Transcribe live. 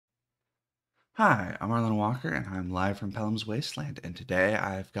Hi, I'm Arlen Walker, and I'm live from Pelham's Wasteland. And today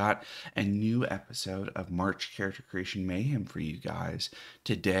I've got a new episode of March Character Creation Mayhem for you guys.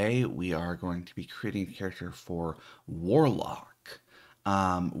 Today we are going to be creating a character for Warlock.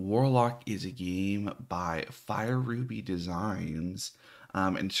 Warlock is a game by Fire Ruby Designs,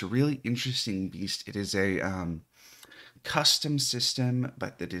 and it's a really interesting beast. It is a custom system,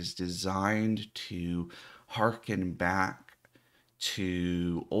 but that is designed to harken back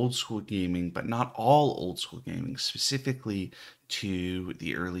to old school gaming, but not all old school gaming, specifically to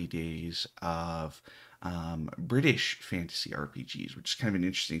the early days of British fantasy RPGs, which is kind of an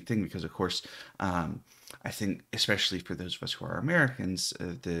interesting thing because, of course, I think especially for those of us who are Americans,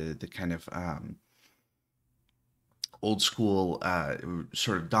 the kind of old school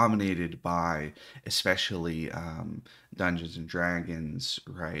sort of dominated by especially Dungeons and Dragons,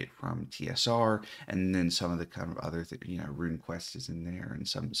 right, from TSR, and then some of the kind of other Rune Quest is in there, and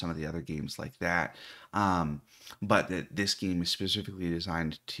some of the other games like that. But that this game is specifically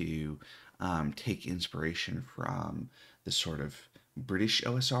designed to take inspiration from the sort of British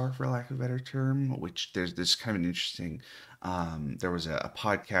OSR, for lack of a better term, which there's this kind of an interesting. There was a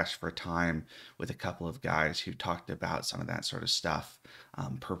podcast for a time with a couple of guys who talked about some of that sort of stuff.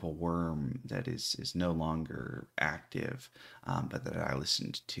 Purple Worm that is no longer active, but that I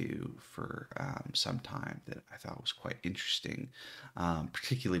listened to for some time that I thought was quite interesting,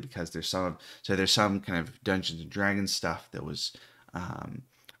 particularly because there's some kind of Dungeons and Dragons stuff that was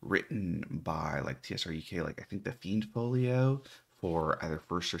written by like TSR UK, like I think the Fiend Folio for either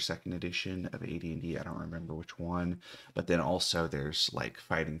first or second edition of AD&D. I don't remember which one. But then also there's like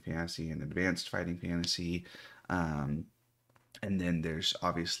Fighting Fantasy and Advanced Fighting Fantasy. And then there's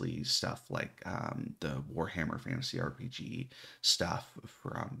obviously stuff like the Warhammer Fantasy RPG stuff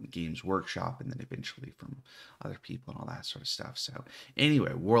from Games Workshop, and then eventually from other people and all that sort of stuff. So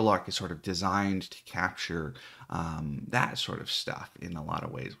anyway, Warlock is sort of designed to capture that sort of stuff in a lot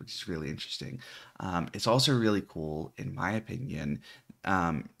of ways, which is really interesting. It's also really cool, in my opinion.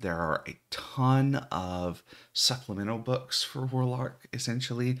 There are a ton of supplemental books for Warlock,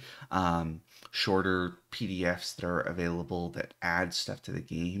 essentially. Shorter PDFs that are available that add stuff to the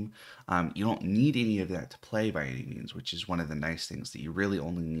game. You don't need any of that to play by any means, which is one of the nice things, that you really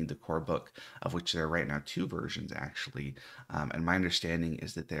only need the core book, of which there are right now two versions actually. And my understanding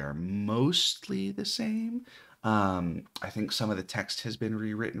is that they are mostly the same. I think some of the text has been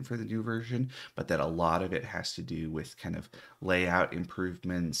rewritten for the new version, but that a lot of it has to do with kind of layout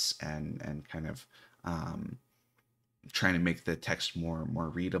improvements and kind of trying to make the text more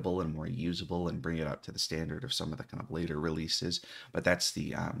readable and more usable and bring it up to the standard of some of the kind of later releases. But that's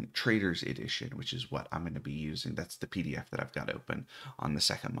the Traitor's edition, which is what I'm going to be using. That's the PDF that I've got open on the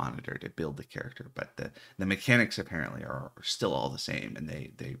second monitor to build the character. But the mechanics apparently are still all the same, and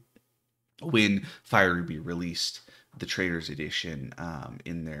they when Fire Ruby released the Traders Edition,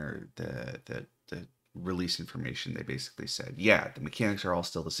 in their the release information, they basically said, yeah, the mechanics are all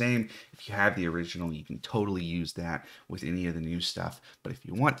still the same. If you have the original, you can totally use that with any of the new stuff. But if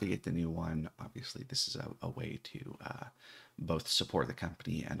you want to get the new one, obviously this is a way to both support the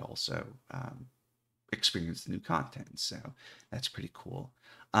company and also experience the new content. So that's pretty cool.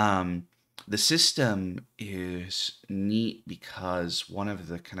 The system is neat because one of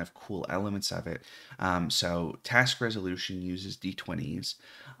the kind of cool elements of it, so task resolution uses d20s,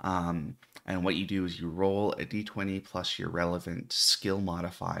 and what you do is you roll a d20 plus your relevant skill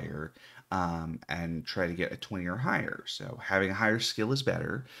modifier, and try to get a 20 or higher. So having a higher skill is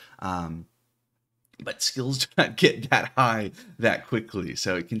better. But skills do not get that high that quickly,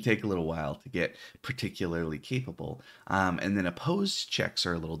 so it can take a little while to get particularly capable. And then opposed checks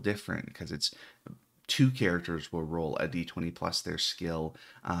are a little different because it's two characters will roll a d20 plus their skill,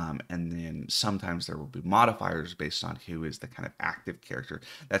 and then sometimes there will be modifiers based on who is the kind of active character.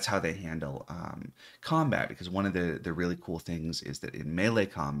 That's how they handle combat, because one of the really cool things is that in melee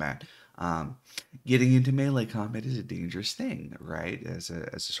combat, getting into melee combat is a dangerous thing, right? As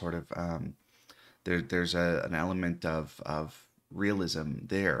a sort of there's an element of realism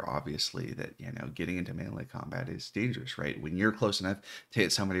there, obviously, that getting into melee combat is dangerous, right? When you're close enough to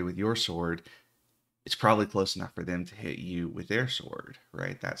hit somebody with your sword, it's probably close enough for them to hit you with their sword,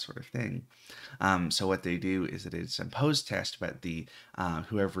 right? That sort of thing. So what they do is that it's an opposed test, but the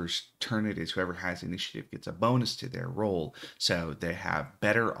whoever's turn it is, whoever has initiative gets a bonus to their roll, so they have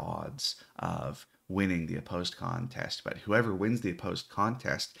better odds of winning the opposed contest, but whoever wins the opposed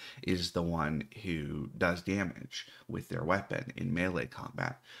contest is the one who does damage with their weapon in melee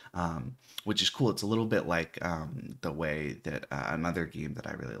combat, which is cool. It's a little bit like the way that another game that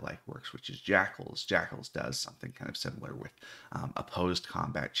I really like works, which is Jackals. Jackals does something kind of similar with opposed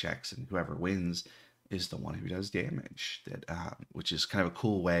combat checks, and whoever wins is the one who does damage. That which is kind of a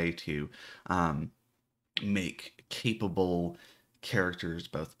cool way to make capable characters,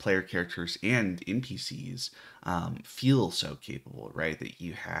 both player characters and NPCs, feel so capable, right? That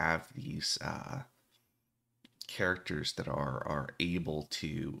you have these characters that are able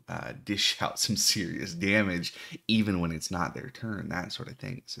to dish out some serious damage even when it's not their turn, that sort of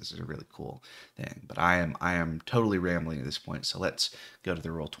thing. So this is a really cool thing. But I am totally rambling at this point, so let's go to the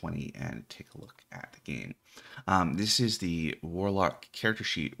Roll20 and take a look at the game. This is the Warlock character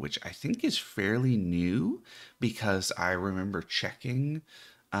sheet, which I think is fairly new because I remember checking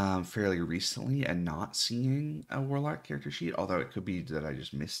fairly recently and not seeing a Warlock character sheet, although it could be that I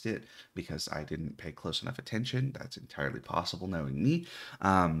just missed it because I didn't pay close enough attention. That's entirely possible, knowing me.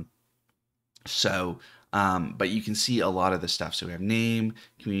 But you can see a lot of the stuff. So we have name,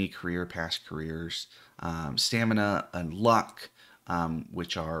 community, career, past careers, stamina, and luck,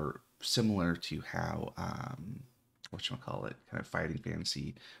 which are similar to how whatchamacallit, kind of fighting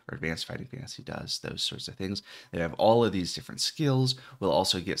fantasy or advanced fighting fantasy does, those sorts of things. They have all of these different skills. We'll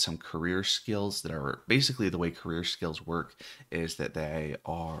also get some career skills that are basically the way career skills work is that they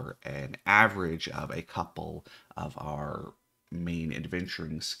are an average of a couple of our main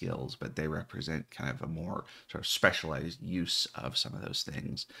adventuring skills, but they represent kind of a more sort of specialized use of some of those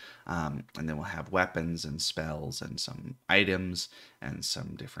things. And then we'll have weapons and spells and some items and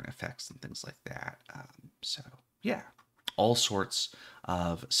some different effects and things like that. So yeah, all sorts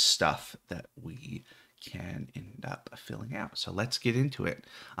of stuff that we can end up filling out. So let's get into it.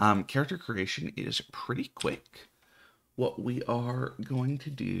 Character creation is pretty quick. What we are going to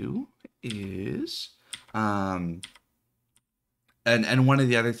do is, and one of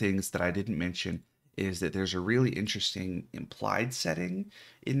the other things that I didn't mention is that there's a really interesting implied setting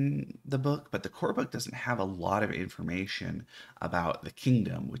in the book, but the core book doesn't have a lot of information about the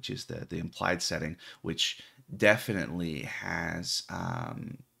kingdom, which is the implied setting, which definitely has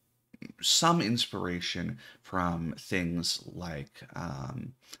some inspiration from things like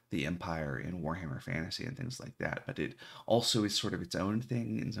the Empire in Warhammer Fantasy and things like that, but it also is sort of its own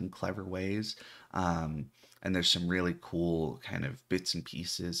thing in some clever ways. And there's some really cool kind of bits and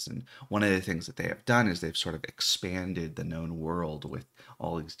pieces. And one of the things that they have done is they've sort of expanded the known world with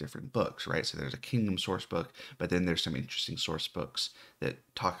all these different books, right? So there's a kingdom source book, but then there's some interesting source books that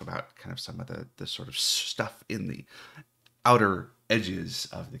talk about kind of some of the sort of stuff in the outer edges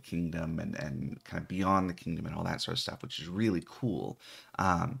of the kingdom and kind of beyond the kingdom and all that sort of stuff, which is really cool.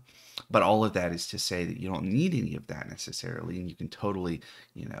 But all of that is to say that you don't need any of that necessarily, and you can totally,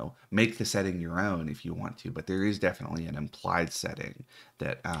 make the setting your own if you want to. But there is definitely an implied setting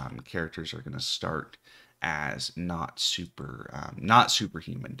that characters are going to start as not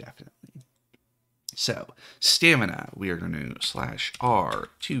superhuman, definitely. So stamina, we are going to /R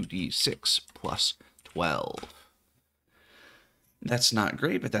 2d6 plus 12. That's not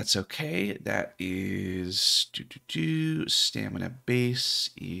great, but that's okay. That is stamina base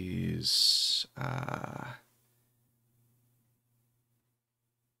is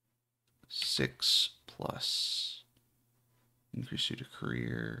 6 plus increase due to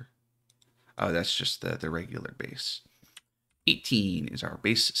career. Oh, that's just the regular base. 18 is our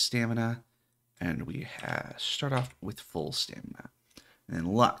base stamina, and we start off with full stamina. And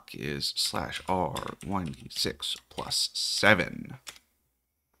then luck is /R 1d6 plus 7.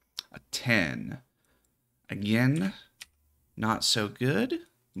 A 10. Again, not so good,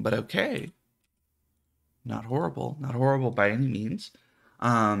 but okay. Not horrible. Not horrible by any means.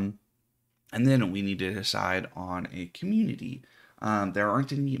 And then we need to decide on a community. There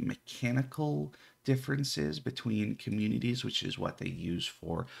aren't any mechanical differences between communities, which is what they use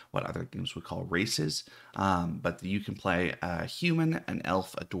for what other games would call races. But you can play a human, an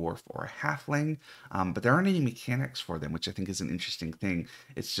elf, a dwarf, or a halfling. But there aren't any mechanics for them, which I think is an interesting thing.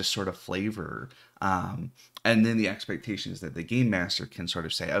 It's just sort of flavor. And then the expectation is that the game master can sort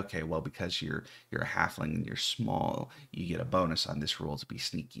of say, okay, well, because you're a halfling and you're small, you get a bonus on this roll to be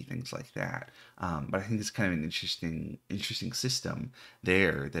sneaky, things like that. But I think it's kind of an interesting system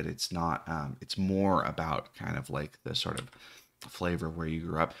there, that it's not, it's more about kind of like the sort of flavor where you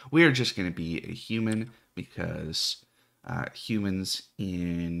grew up. We are just going to be a human because humans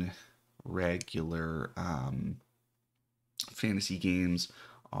in regular fantasy games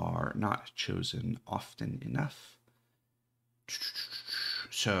are not chosen often enough.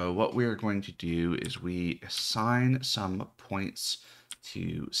 So what we're going to do is we assign some points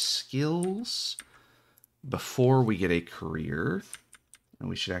to skills before we get a career. And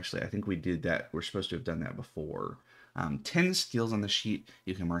we should actually, I think we did that. We're supposed to have done that before. 10 skills on the sheet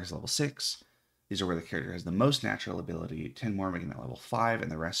you can mark as level 6. These are where the character has the most natural ability. 10 more making that level 5, and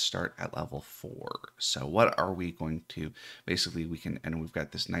the rest start at level 4. So what are we going to, basically we can, and we've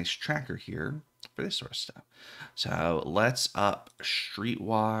got this nice tracker here for this sort of stuff. So let's up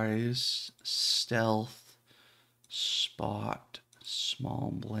Streetwise, Stealth, Spot,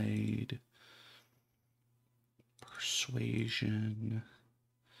 Small Blade, Persuasion,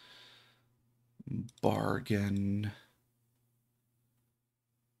 Bargain,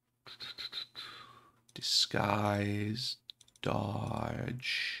 Disguise,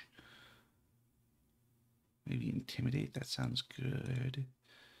 Dodge, maybe Intimidate, that sounds good.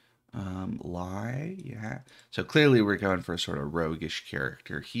 Lie, yeah. So clearly we're going for a sort of roguish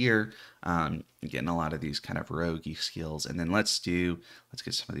character here. Getting a lot of these kind of roguey skills. And then let's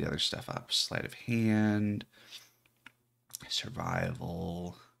get some of the other stuff up. Sleight of hand,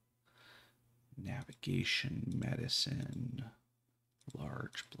 survival, navigation, medicine,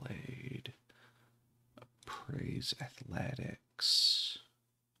 large blade, appraise athletics,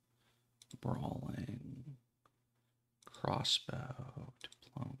 brawling, crossbow,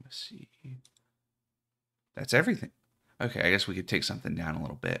 diplomacy. That's everything. Okay, I guess we could take something down a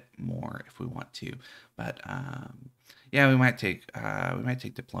little bit more if we want to, but yeah, we might take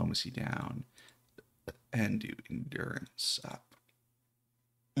diplomacy down and do endurance up.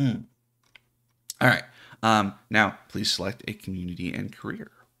 All right. Now, please select a community and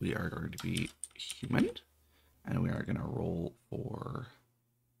career. We are going to be human, and we are going to roll for.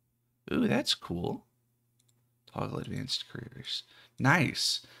 Ooh, that's cool. Toggle advanced careers.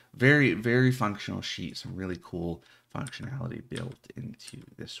 Nice. Very, very functional sheet. Some really cool functionality built into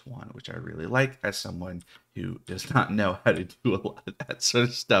this one, which I really like as someone who does not know how to do a lot of that sort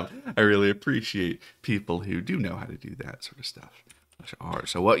of stuff. I really appreciate people who do know how to do that sort of stuff.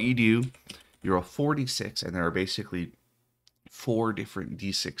 So what you do, you roll 46, and there are basically 4 different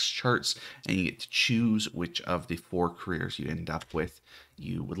D6 charts, and you get to choose which of the 4 careers you end up with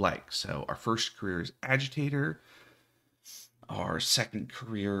you would like. So our first career is Agitator. Our second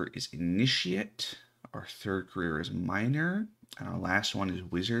career is Initiate. Our third career is Miner. And our last one is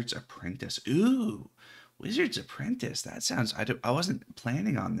Wizard's Apprentice. Ooh, Wizard's Apprentice. That sounds, I wasn't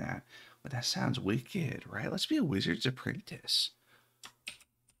planning on that, but that sounds wicked, right? Let's be a Wizard's Apprentice.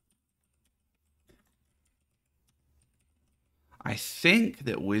 I think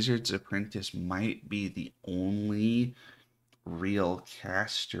that Wizard's Apprentice might be the only real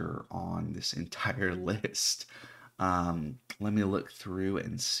caster on this entire list. Let me look through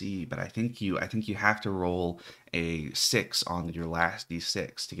and see, but I think you have to roll a 6 on your last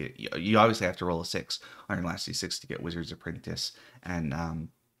D6 to get. You obviously have to roll a 6 on your last D6 to get Wizard's Apprentice, and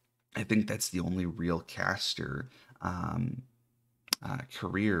I think that's the only real caster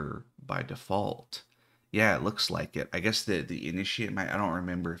career by default. Yeah, it looks like it. I guess the Initiate might. I don't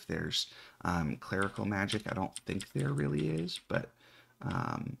remember if there's clerical magic. I don't think there really is, but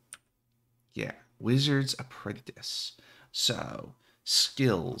yeah, Wizard's Apprentice. So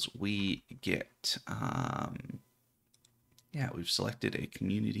skills, we get yeah, we've selected a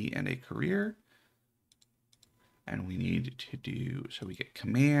community and a career, and we need to do, so we get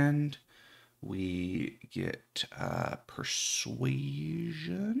command, we get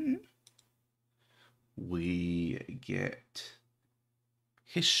persuasion, we get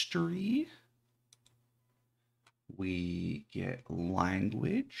history, we get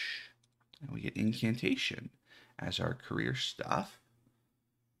language, and we get incantation as our career stuff.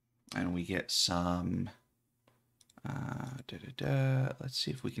 And we get some, let's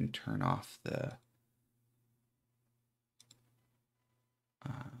see if we can turn off the,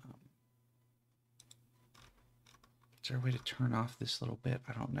 is there a way to turn off this little bit?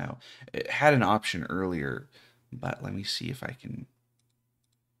 I don't know. It had an option earlier, but let me see if I can.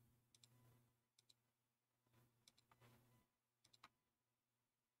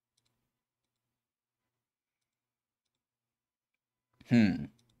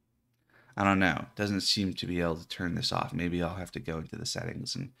 I don't know. Doesn't seem to be able to turn this off. Maybe I'll have to go into the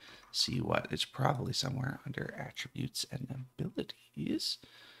settings and see what. It's probably somewhere under attributes and abilities.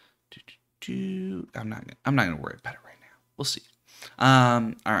 I'm not gonna worry about it right now. We'll see.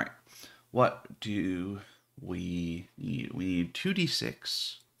 All right. What do we need? We need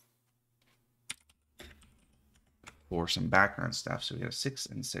 2d6 for some background stuff. So we have 6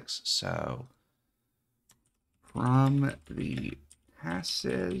 and 6. So from the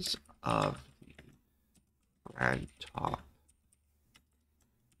passes of the Ragtop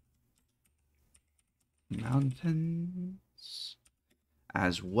mountains,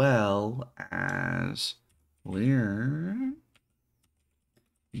 as well as learn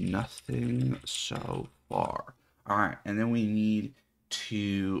nothing so far. All right, and then we need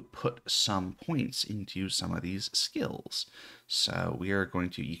to put some points into some of these skills. So we are going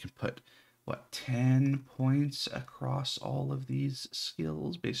to, you can put, what, 10 points across all of these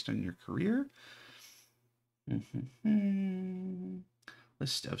skills based on your career.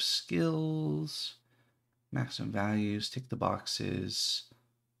 List of skills, maximum values, tick the boxes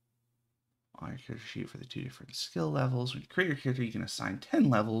on your character sheet for the 2 different skill levels. When you create your character, you can assign 10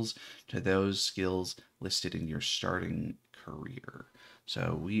 levels to those skills listed in your starting career.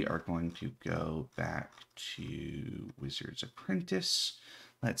 So we are going to go back to Wizard's Apprentice.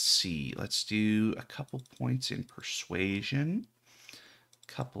 Let's see. Let's do a couple points in Persuasion,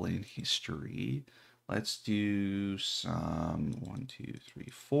 a couple in History. Let's do some 1, 2, 3,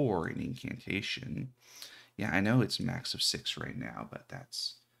 4 in Incantation. Yeah, I know it's max of 6 right now, but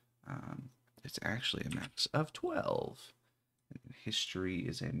that's it's actually a max of 12. And History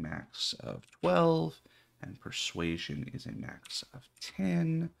is a max of 12, and Persuasion is a max of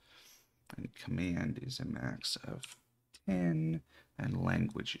 10, and Command is a max of 10, and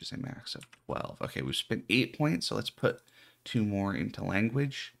Language is a max of 12. Okay, we've spent 8 points, so let's put 2 more into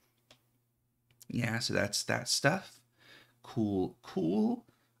Language. Yeah, so that's that stuff. Cool, cool.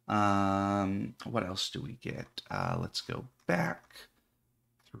 What else do we get? Let's go back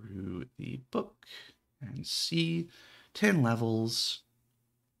through the book and see 10 levels.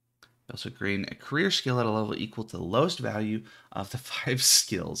 You also gain a career skill at a level equal to the lowest value of the 5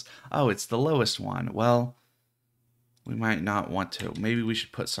 skills. Oh, it's the lowest one. Well, we might not want to. Maybe we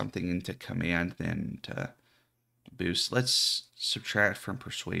should put something into Command then to boost. Let's subtract from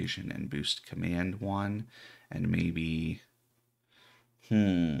Persuasion and boost Command 1, and maybe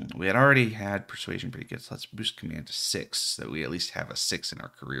we had already had Persuasion pretty good, so let's boost Command to 6, so that we at least have a 6 in our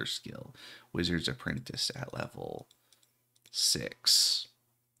career skill. Wizard's Apprentice at level 6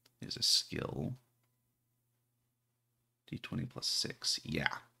 is a skill. D20 plus 6, yeah.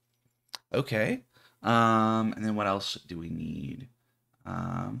 Okay. And then what else do we need?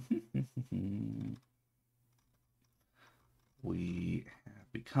 We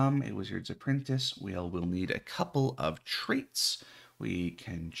have become a Wizard's Apprentice. We'll need a couple of traits. We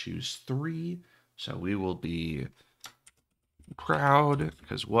can choose 3. So we will be proud,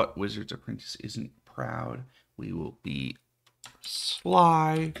 because what Wizard's Apprentice isn't proud? We will be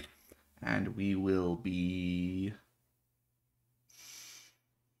sly, and we will be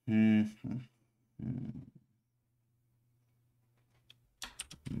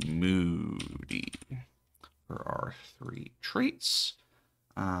moody for our 3 traits.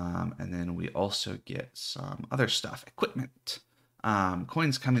 And then we also get some other stuff, equipment.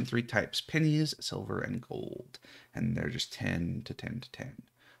 Coins come in 3 types: pennies, silver, and gold. And they're just 10 to 10 to 10.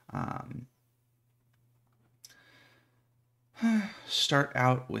 Start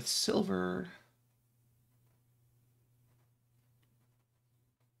out with silver.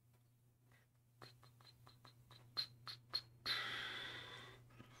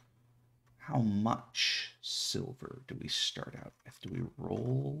 How much silver do we start out with? Do we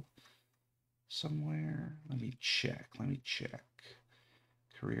roll somewhere? Let me check.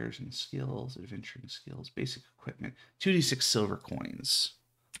 Careers and skills, adventuring skills, basic equipment. 2d6 silver coins.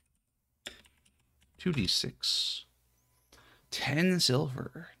 2d6. 10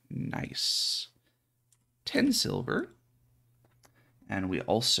 silver. Nice. 10 silver. And we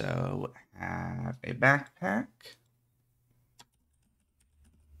also have a backpack.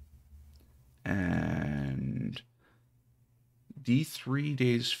 And D3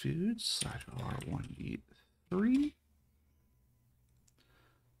 days food / R1D3.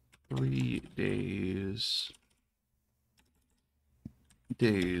 3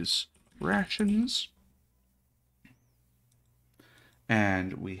 days rations.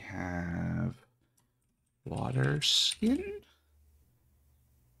 And we have water skin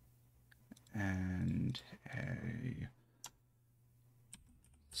and a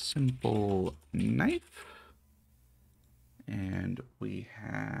simple knife, and we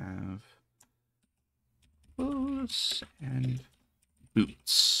have clothes and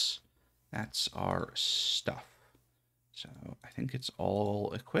boots. That's our stuff. So I think it's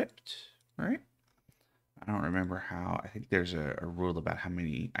all equipped, right? I don't remember how. I think there's a rule about how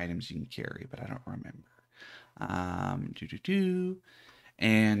many items you can carry, but I don't remember.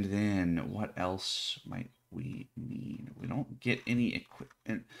 And then what else might we need? We don't get any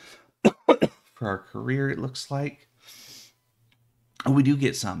equipment for our career, it looks like. Oh, we do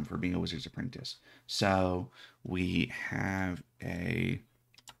get some for being a Wizard's Apprentice. So we have a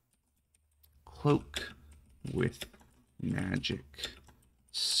cloak with magic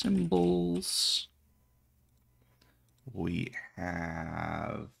symbols. We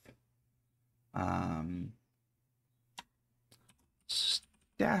have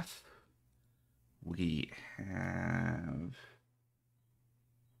staff. We have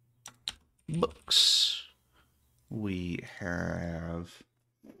books. We have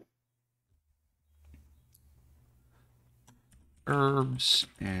herbs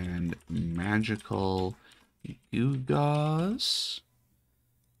and magical gewgaws.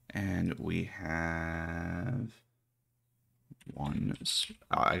 And we have one.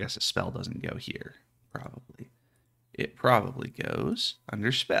 I guess a spell doesn't go here, probably. It probably goes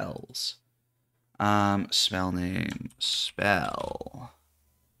under spells. Spell name, spell.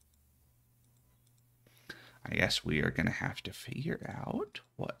 I guess we are going to have to figure out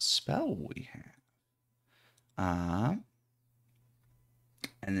what spell we have.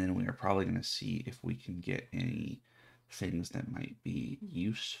 And then we are probably going to see if we can get any things that might be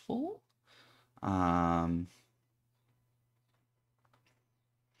useful.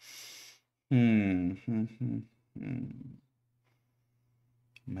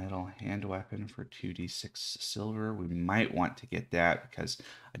 Metal hand weapon for 2d6 silver. We might want to get that because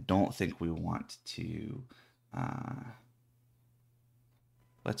I don't think we want to.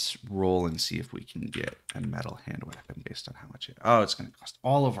 Let's roll and see if we can get a metal hand weapon based on how much it. Oh, it's going to cost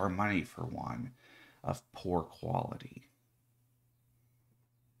all of our money for one of poor quality.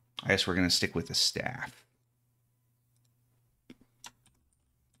 I guess we're going to stick with the staff,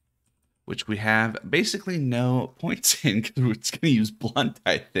 which we have basically no points in because it's going to use blunt,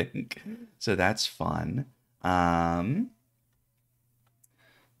 I think. So that's fun.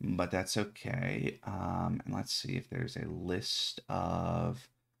 But that's okay. And let's see if there's a list of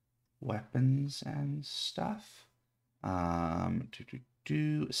weapons and stuff.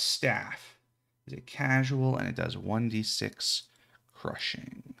 Staff is a casual and it does 1d6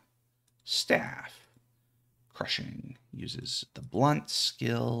 crushing. Staff. Crushing uses the blunt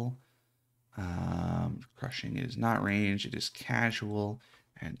skill. Crushing is not ranged, it is casual,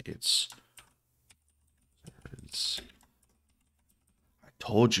 and it's I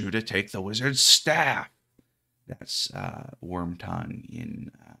told you to take the wizard's staff. That's Worm Tongue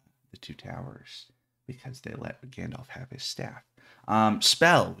in the Two Towers, because they let Gandalf have his staff.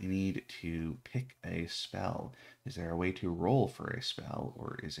 Spell. We need to pick a spell. Is there a way to roll for a spell,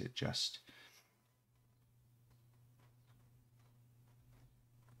 or is it just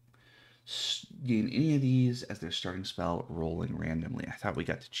gain any of these as their starting spell rolling randomly? I thought we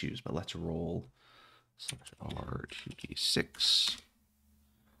got to choose, but let's roll. /R 2d6.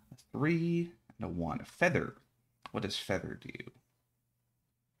 A 3 and a 1. A feather. What does feather do?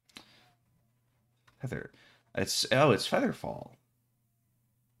 Feather. It's Featherfall.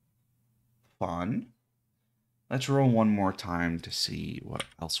 Fun. Let's roll one more time to see what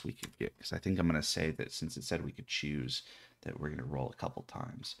else we could get, because I think I'm going to say that since it said we could choose, that we're going to roll a couple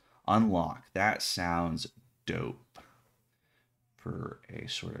times. Unlock. That sounds dope for a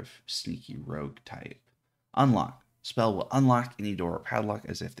sort of sneaky rogue type. Unlock. Spell will unlock any door or padlock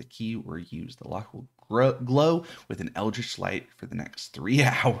as if the key were used. The lock will glow with an eldritch light for the next 3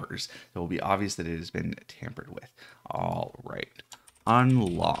 hours. It will be obvious that it has been tampered with. All right.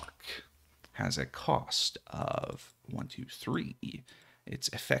 Unlock has a cost of 1, 2, 3. It's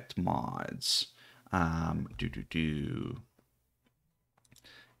effect mods.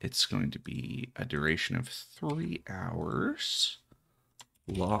 It's going to be a duration of 3 hours.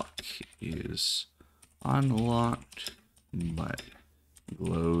 Lock is unlocked, but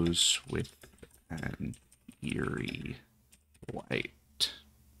glows with an eerie light.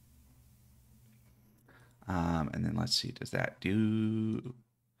 And then let's see, does that do...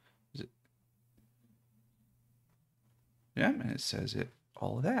 Is it... Yeah, and it says it,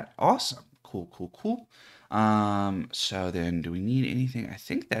 all of that. Awesome. Cool. So then do we need anything? I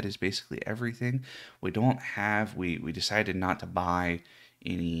think that is basically everything. We don't have, we decided not to buy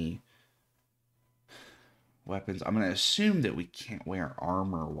any weapons. I'm going to assume that we can't wear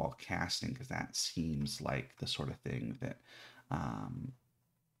armor while casting, because that seems like the sort of thing that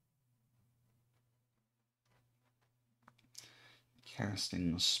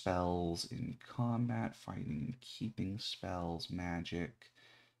casting spells in combat, fighting and keeping spells, magic,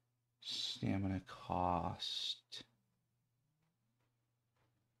 stamina cost.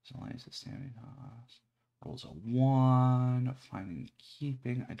 So the stamina cost. Rolls a 1, finding and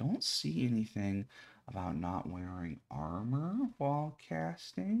keeping. I don't see anything about not wearing armor while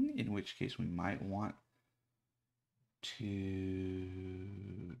casting, in which case we might want to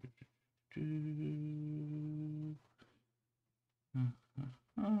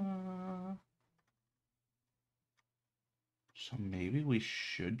So maybe we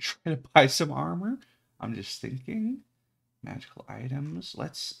should try to buy some armor. I'm just thinking. Magical items.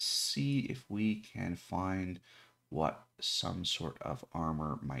 Let's see if we can find what some sort of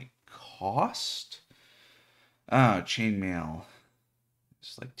armor might cost. Chainmail.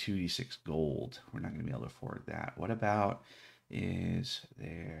 It's like 2d6 gold. We're not going to be able to afford that. What about, is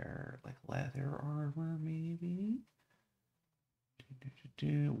there like leather armor maybe?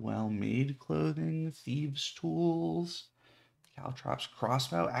 Well-made clothing, thieves' tools, caltrops,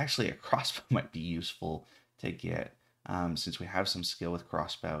 crossbow. Actually, a crossbow might be useful to get, since we have some skill with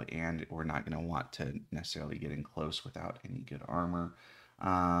crossbow and we're not going to want to necessarily get in close without any good armor.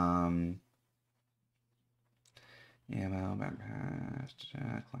 Ammo,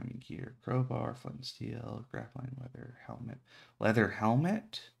 backpack, climbing gear, crowbar, flint and steel, grappling, leather helmet. Leather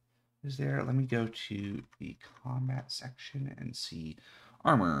helmet is there? Let me go to the combat section and see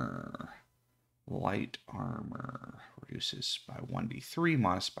armor. Light armor reduces by 1d3,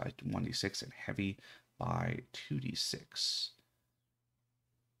 modest by 1d6, and heavy by 2d6.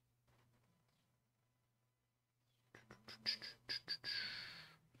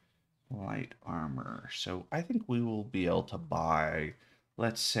 Light armor. So I think we will be able to buy,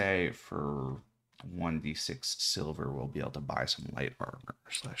 let's say for 1d6 silver, we'll be able to buy some light armor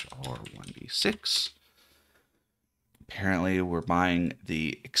 /R1d6. Apparently we're buying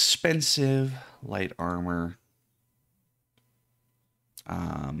the expensive light armor.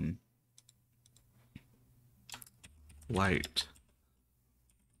 Light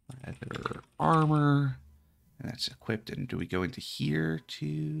leather armor. And that's equipped. And do we go into here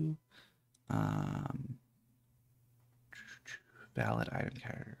to valid item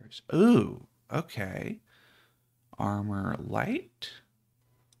categories? Ooh, okay. Armor light.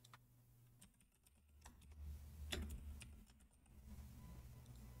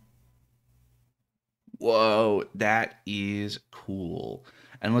 Whoa, that is cool.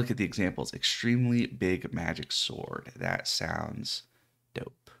 And look at the examples. Extremely big magic sword. That sounds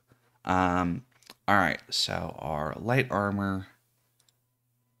dope. All right, so our light armor.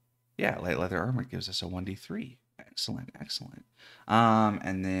 Yeah, light leather armor gives us a 1d3. Excellent, excellent.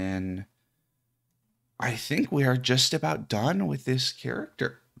 And then I think we are just about done with this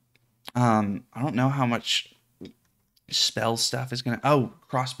character. I don't know how much spell stuff is gonna. Oh,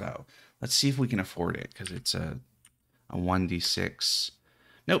 crossbow. Let's see if we can afford it, because it's a 1d6.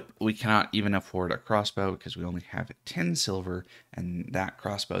 Nope, we cannot even afford a crossbow because we only have 10 silver, and that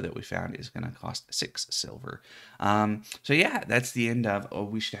crossbow that we found is going to cost 6 silver. So yeah, that's the end of,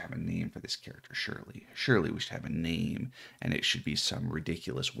 we should have a name for this character, surely. Surely we should have a name, and it should be some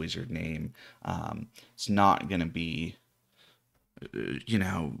ridiculous wizard name. It's not going to be,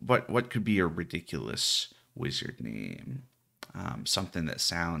 what could be a ridiculous wizard name? Something that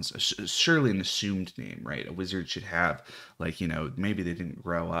sounds, surely an assumed name, right? A wizard should have, like, maybe they didn't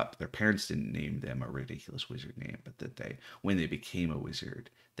grow up, their parents didn't name them a ridiculous wizard name, but that when they became a wizard,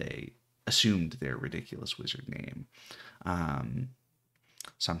 they assumed their ridiculous wizard name.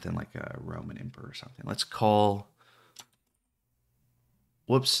 Something like a Roman emperor or something. Let's call,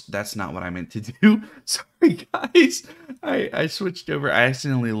 whoops, that's not what I meant to do. Sorry, guys. I switched over. I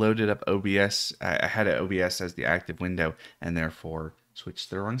accidentally loaded up OBS. I had an OBS as the active window and therefore switched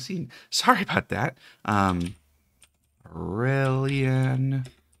to the wrong scene. Sorry about that. Aurelian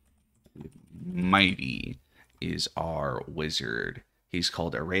Mighty is our wizard. He's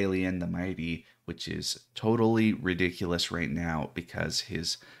called Aurelian the Mighty, which is totally ridiculous right now because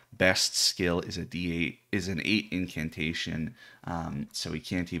his best skill is an 8 incantation, so he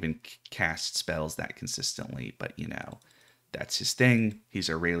can't even cast spells that consistently, but that's his thing. He's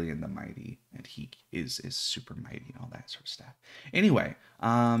Aurelian the Mighty, and he is super mighty and all that sort of stuff. Anyway,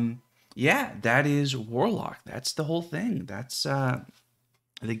 yeah, that is Warlock. That's the whole thing. That's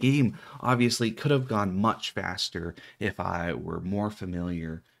the game obviously could have gone much faster if I were more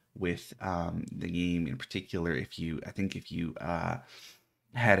familiar with the game in particular. If you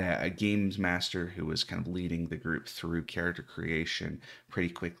had a games master who was kind of leading the group through character creation pretty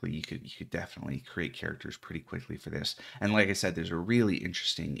quickly, you could definitely create characters pretty quickly for this. And like I said, there's a really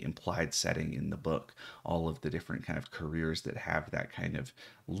interesting implied setting in the book, all of the different kind of careers that have that kind of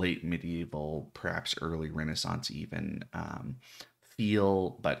late medieval, perhaps early Renaissance even,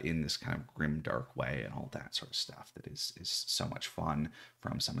 feel, but in this kind of grim, dark way and all that sort of stuff that is so much fun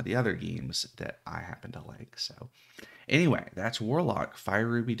from some of the other games that I happen to like. So anyway, that's Warlock, Fire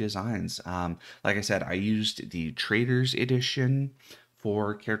Ruby Designs. Like I said, I used the Traitor's Edition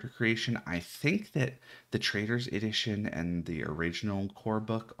for character creation. I think that the Traitor's Edition and the original core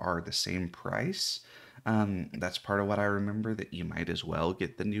book are the same price. That's part of what I remember, that you might as well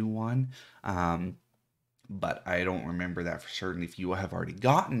get the new one. but I don't remember that for certain. If you have already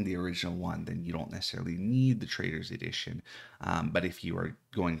gotten the original one, then you don't necessarily need the Traitors Edition. But if you are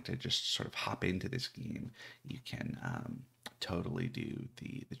going to just sort of hop into this game, you can totally do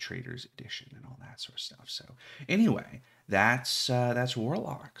the Traitors Edition and all that sort of stuff. So anyway, that's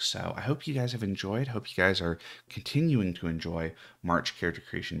Warlock. So I hope you guys have enjoyed. Hope you guys are continuing to enjoy March Character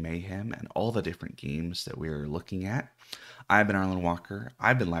Creation Mayhem and all the different games that we're looking at. I've been Arlen Walker.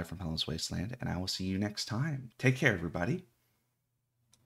 I've been live from Helen's Wasteland, and I will see you next time. Take care, everybody.